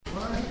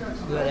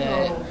You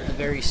had a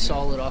very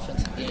solid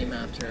offensive game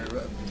after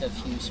a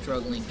few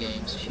struggling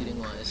games,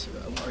 shooting-wise.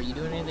 Are you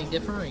doing anything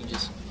different, or are you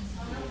just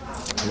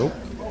Nope.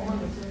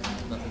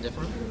 nothing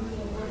different?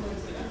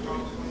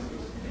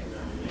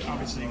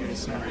 Obviously, you guys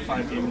snapped a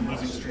 5-game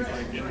losing streak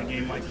in a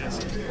game like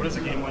this. What does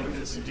a game like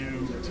this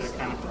do to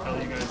kind of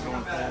propel you guys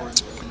going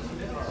forward?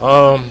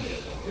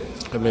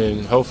 I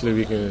mean, hopefully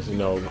we can,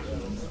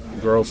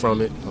 grow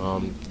from it.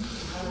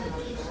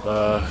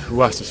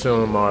 Watch the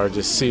film or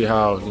just see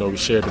how, we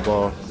shared the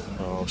ball,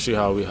 see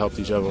how we helped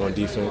each other on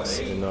defense,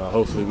 and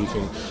hopefully we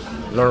can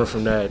learn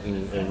from that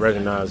and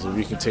recognize if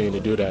we continue to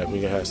do that, we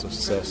can have some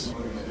success.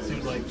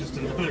 Seems like just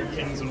another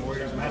Kings and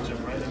Warriors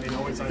matchup, right? I mean,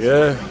 always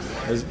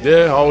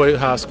high always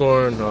high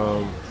scoring.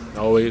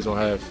 Always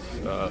gonna have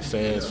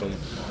fans from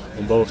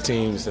both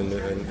teams in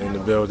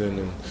the building,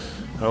 and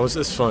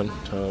it's fun.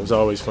 It was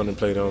always fun to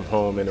play them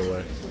home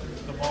anyway.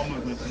 The ball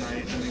movement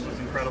tonight, was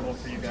incredible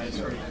for you guys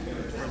for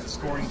the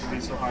scoring to be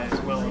so high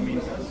as well. I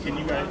mean,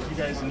 you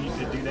guys need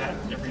to do that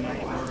every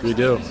night? We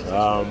do.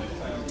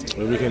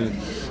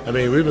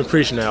 We've been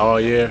preaching that all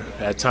year.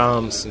 At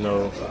times, we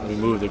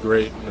moved it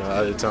great.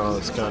 Other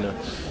times, kind of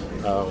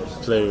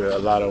play a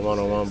lot of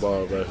one-on-one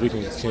ball. But if we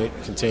can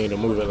continue to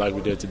move it like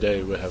we did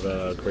today, we'll have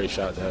a great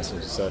shot to have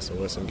some success and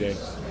win some games.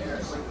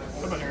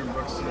 What about Aaron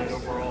Brooks tonight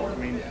overall? I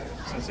mean,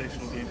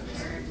 sensational game.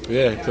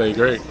 Yeah, he played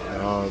great.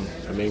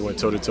 He went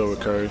toe-to-toe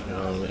with Curry.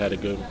 We had a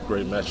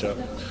great matchup.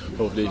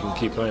 Hopefully he can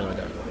keep playing like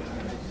that.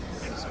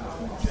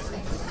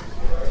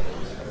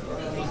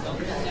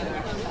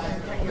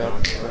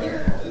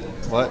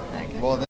 What? Well,